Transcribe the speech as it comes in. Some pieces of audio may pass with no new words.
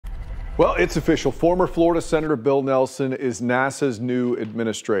Well, it's official. Former Florida Senator Bill Nelson is NASA's new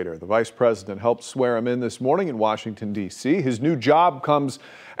administrator. The vice president helped swear him in this morning in Washington, D.C. His new job comes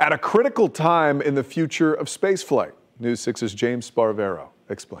at a critical time in the future of spaceflight. News 6's James Sparvero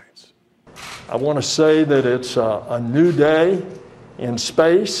explains. I want to say that it's a new day in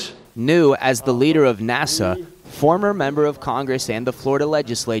space. New as the leader of NASA, former member of Congress and the Florida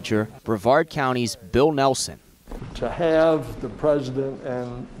legislature, Brevard County's Bill Nelson. To have the president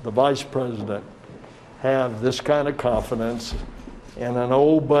and the vice president have this kind of confidence in an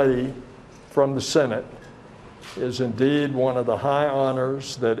old buddy from the Senate is indeed one of the high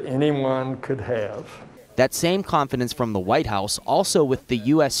honors that anyone could have. That same confidence from the White House also with the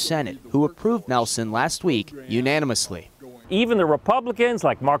U.S. Senate, who approved Nelson last week unanimously. Even the Republicans,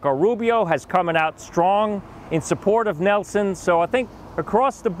 like Marco Rubio, has come out strong in support of Nelson. So I think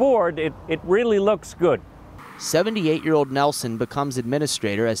across the board, it really looks good. 78-year-old Nelson becomes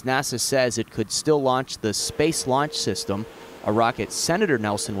administrator as NASA says it could still launch the Space Launch System, a rocket Senator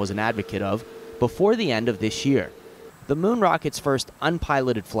Nelson was an advocate of, before the end of this year. The moon rocket's first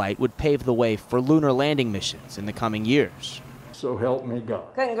unpiloted flight would pave the way for lunar landing missions in the coming years. So help me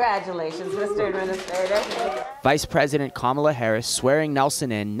God. Congratulations, Mr. Administrator. Vice President Kamala Harris swearing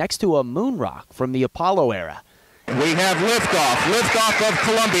Nelson in next to a moon rock from the Apollo era. We have liftoff of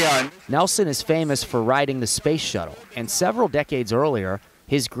Columbia. Nelson is famous for riding the space shuttle, and several decades earlier,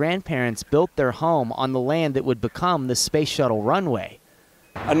 his grandparents built their home on the land that would become the space shuttle runway.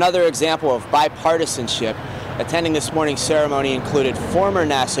 Another example of bipartisanship attending this morning's ceremony included former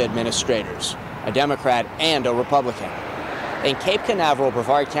NASA administrators, a Democrat and a Republican. In Cape Canaveral,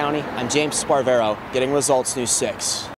 Brevard County, I'm James Sparvero, getting Results News 6.